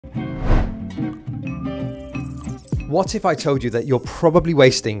What if I told you that you're probably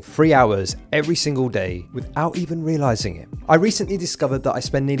wasting 3 hours every single day without even realizing it? I recently discovered that I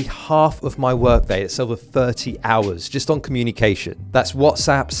spend nearly half of my workday, that's over 30 hours, just on communication. That's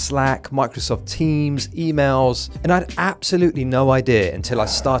WhatsApp, Slack, Microsoft Teams, emails, and I had absolutely no idea until I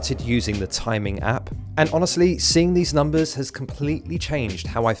started using the timing app. And honestly, seeing these numbers has completely changed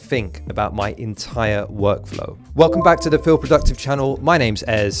how I think about my entire workflow. Welcome back to the Feel Productive channel. My name's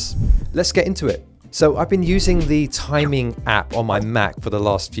Ez. Let's get into it. So I've been using the timing app on my Mac for the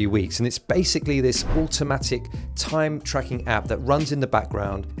last few weeks, and it's basically this automatic time tracking app that runs in the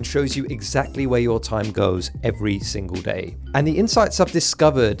background and shows you exactly where your time goes every single day. And the insights I've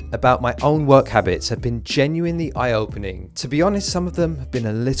discovered about my own work habits have been genuinely eye-opening. To be honest, some of them have been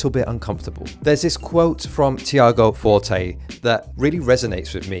a little bit uncomfortable. There's this quote from Tiago Forte that really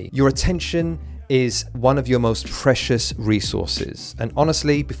resonates with me. Your attention is one of your most precious resources. And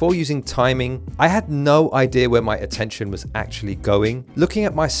honestly, before using timing, I had no idea where my attention was actually going. Looking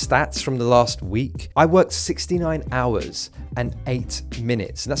at my stats from the last week, I worked 69 hours and 8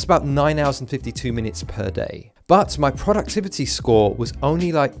 minutes. And that's about 9 hours and 52 minutes per day. But my productivity score was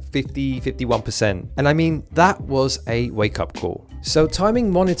only like 51%. And I mean, that was a wake-up call. So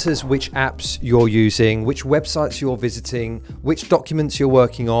timing monitors which apps you're using, which websites you're visiting, which documents you're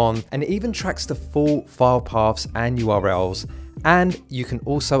working on, and it even tracks the full file paths and URLs. And you can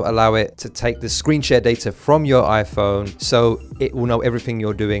also allow it to take the screen share data from your iPhone, so it will know everything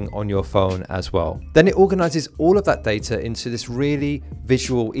you're doing on your phone as well. Then it organizes all of that data into this really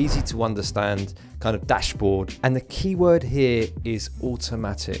visual, easy to understand kind of dashboard. And the keyword here is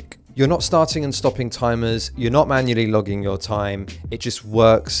automatic. You're not starting and stopping timers, you're not manually logging your time, it just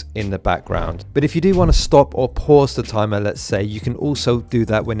works in the background. But if you do want to stop or pause the timer, let's say, you can also do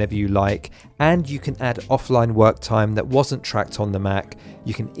that whenever you like, and you can add offline work time that wasn't tracked on the Mac.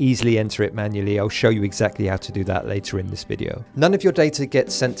 You can easily enter it manually. I'll show you exactly how to do that later in this video. None of your data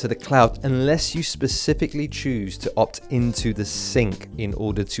gets sent to the cloud unless you specifically choose to opt into the sync in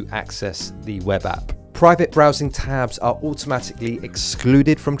order to access the web app. Private browsing tabs are automatically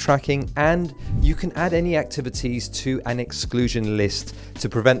excluded from tracking, and you can add any activities to an exclusion list to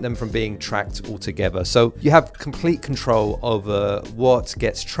prevent them from being tracked altogether. So you have complete control over what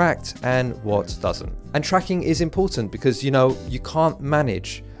gets tracked and what doesn't. And tracking is important because, you can't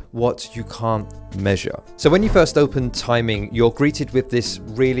manage what you can't measure. So when you first open timing, you're greeted with this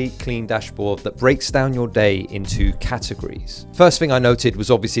really clean dashboard that breaks down your day into categories. First thing I noted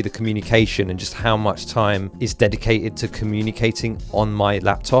was obviously the communication and just how much time is dedicated to communicating on my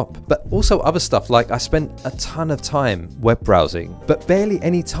laptop, but also other stuff like I spent a ton of time web browsing, but barely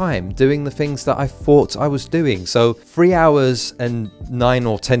any time doing the things that I thought I was doing. So 3 hours and 9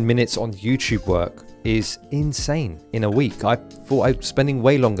 or 10 minutes on YouTube work is insane in a week. I thought I was spending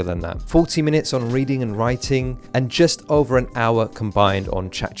way longer than that. 40 minutes on reading and writing, and just over an hour combined on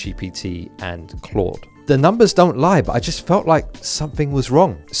ChatGPT and Claude. The numbers don't lie, but I just felt like something was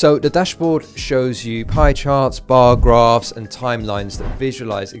wrong. So the dashboard shows you pie charts, bar graphs, and timelines that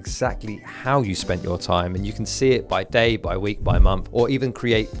visualize exactly how you spent your time. And you can see it by day, by week, by month, or even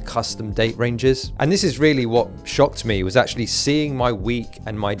create custom date ranges. And this is really what shocked me, was actually seeing my week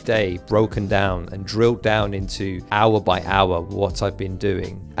and my day broken down and drilled down into hour by hour what I've been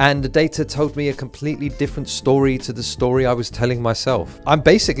doing. And the data told me a completely different story to the story I was telling myself. I'm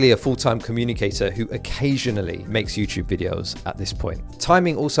basically a full-time communicator who occasionally makes YouTube videos at this point.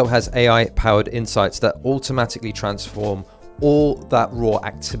 Timing also has AI-powered insights that automatically transform all that raw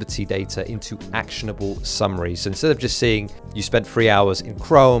activity data into actionable summaries. So instead of just seeing you spent 3 hours in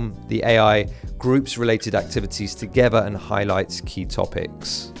Chrome, the AI groups related activities together and highlights key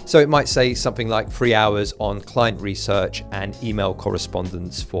topics. So it might say something like 3 hours on client research and email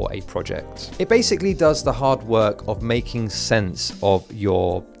correspondence for a project. It basically does the hard work of making sense of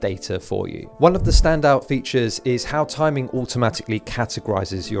your data for you. One of the standout features is how timing automatically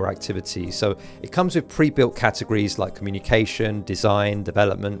categorizes your activity. So it comes with pre-built categories like communication, design,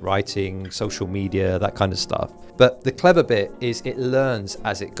 development, writing, social media, that kind of stuff. But the clever bit is it learns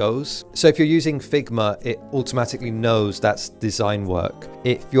as it goes. So if you're using Figma, it automatically knows that's design work.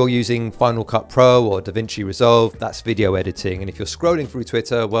 If you're using Final Cut Pro or DaVinci Resolve, that's video editing. And if you're scrolling through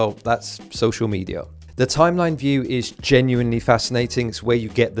Twitter, well, that's social media. The timeline view is genuinely fascinating. It's where you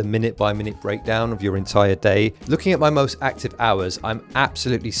get the minute-by-minute breakdown of your entire day. Looking at my most active hours, I'm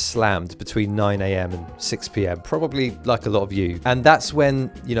absolutely slammed between 9 AM and 6 PM, probably like a lot of you. And that's when,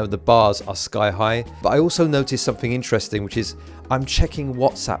 the bars are sky high. But I also noticed something interesting, which is I'm checking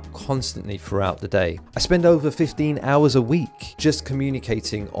WhatsApp constantly throughout the day. I spend over 15 hours a week just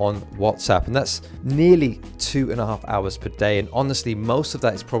communicating on WhatsApp, and that's nearly 2.5 hours per day. And honestly, most of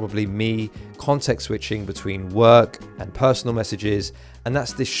that is probably me context switching between work and personal messages, and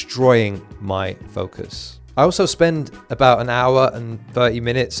that's destroying my focus. I also spend about an hour and 30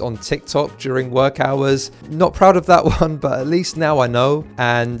 minutes on TikTok during work hours. Not proud of that one, but at least now I know.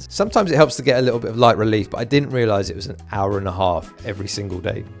 And sometimes it helps to get a little bit of light relief, but I didn't realize it was an hour and a half every single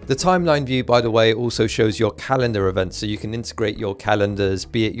day. The timeline view, by the way, also shows your calendar events. So you can integrate your calendars,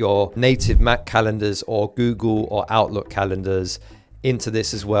 be it your native Mac calendars or Google or Outlook calendars, into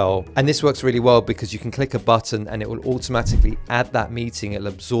this as well. And this works really well because you can click a button and it will automatically add that meeting. It'll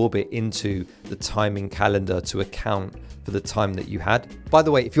absorb it into the timing calendar to account for the time that you had. By the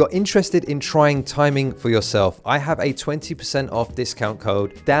way, if you're interested in trying timing for yourself, I have a 20% off discount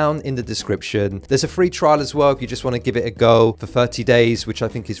code down in the description. There's a free trial as well if you just want to give it a go for 30 days, which I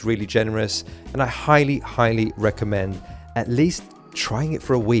think is really generous. And I highly recommend at least trying it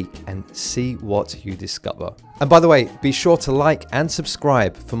for a week and see what you discover. And by the way, be sure to like and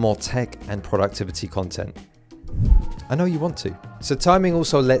subscribe for more tech and productivity content. I know you want to. So timing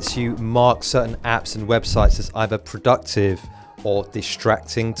also lets you mark certain apps and websites as either productive or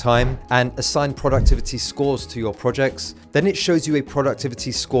distracting time and assign productivity scores to your projects. Then it shows you a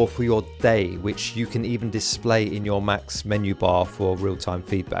productivity score for your day, which you can even display in your Mac's menu bar for real-time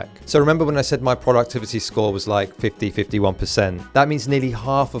feedback. So remember when I said my productivity score was like 51%? That means nearly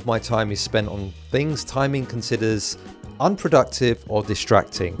half of my time is spent on things timing considers unproductive or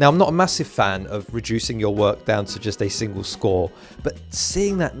distracting. Now, I'm not a massive fan of reducing your work down to just a single score, but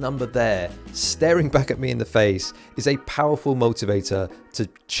seeing that number there staring back at me in the face is a powerful motivator to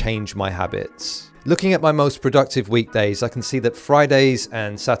change my habits. Looking at my most productive weekdays, I can see that Fridays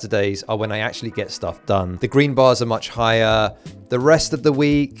and Saturdays are when I actually get stuff done. The green bars are much higher. The rest of the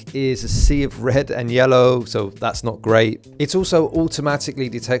week is a sea of red and yellow, so that's not great. It also automatically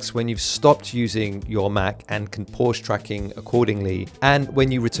detects when you've stopped using your Mac and can pause tracking accordingly. And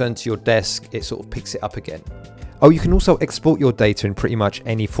when you return to your desk, it sort of picks it up again. Oh, you can also export your data in pretty much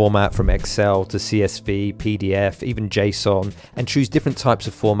any format from Excel to CSV, PDF, even JSON, and choose different types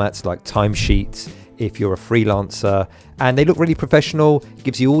of formats like timesheets if you're a freelancer. And they look really professional,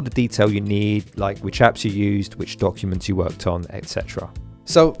 gives you all the detail you need, like which apps you used, which documents you worked on, etc.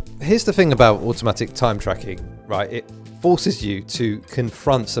 So here's the thing about automatic time tracking, right? It forces you to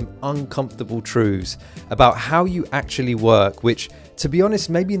confront some uncomfortable truths about how you actually work, which, to be honest,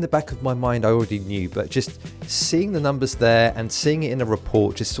 maybe in the back of my mind I already knew, but just seeing the numbers there and seeing it in a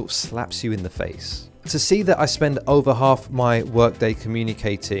report just sort of slaps you in the face. To see that I spend over half my workday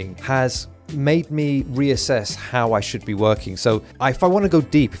communicating has made me reassess how I should be working. So if I want to go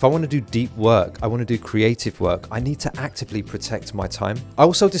deep, if I want to do deep work, I want to do creative work, I need to actively protect my time. I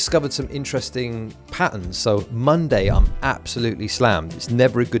also discovered some interesting patterns. So Monday, I'm absolutely slammed. It's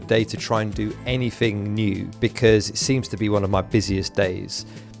never a good day to try and do anything new because it seems to be one of my busiest days.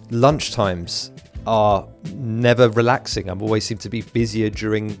 Lunchtimes are never relaxing. I always seem to be busier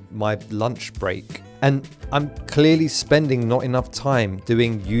during my lunch break. And I'm clearly spending not enough time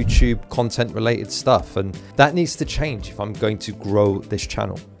doing YouTube content related stuff, and that needs to change if I'm going to grow this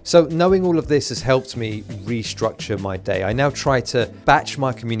channel. So knowing all of this has helped me restructure my day. I now try to batch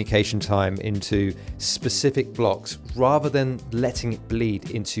my communication time into specific blocks rather than letting it bleed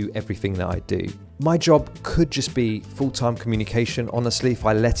into everything that I do. My job could just be full-time communication, honestly, if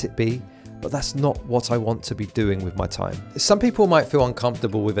I let it be. But that's not what I want to be doing with my time. Some people might feel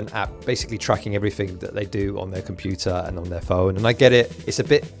uncomfortable with an app basically tracking everything that they do on their computer and on their phone. And I get it, it's a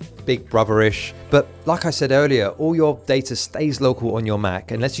bit big brotherish. But like I said earlier, all your data stays local on your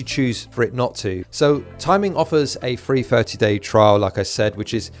Mac unless you choose for it not to. So Timing offers a free 30-day trial, like I said,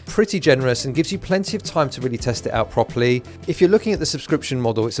 which is pretty generous and gives you plenty of time to really test it out properly. If you're looking at the subscription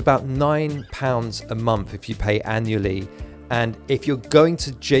model, it's about £9 a month if you pay annually. And if you're going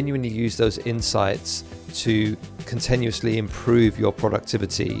to genuinely use those insights to continuously improve your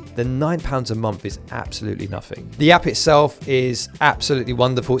productivity, then £9 a month is absolutely nothing. The app itself is absolutely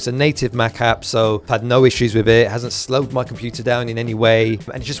wonderful. It's a native Mac app, so I've had no issues with it. It hasn't slowed my computer down in any way,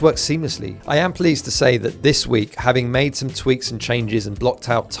 and it just works seamlessly. I am pleased to say that this week, having made some tweaks and changes and blocked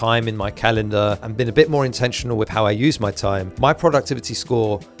out time in my calendar and been a bit more intentional with how I use my time, my productivity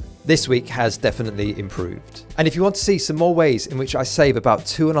score this week has definitely improved. And if you want to see some more ways in which I save about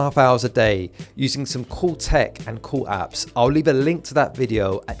 2.5 hours a day using some cool tech and cool apps, I'll leave a link to that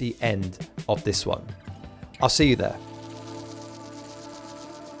video at the end of this one. I'll see you there.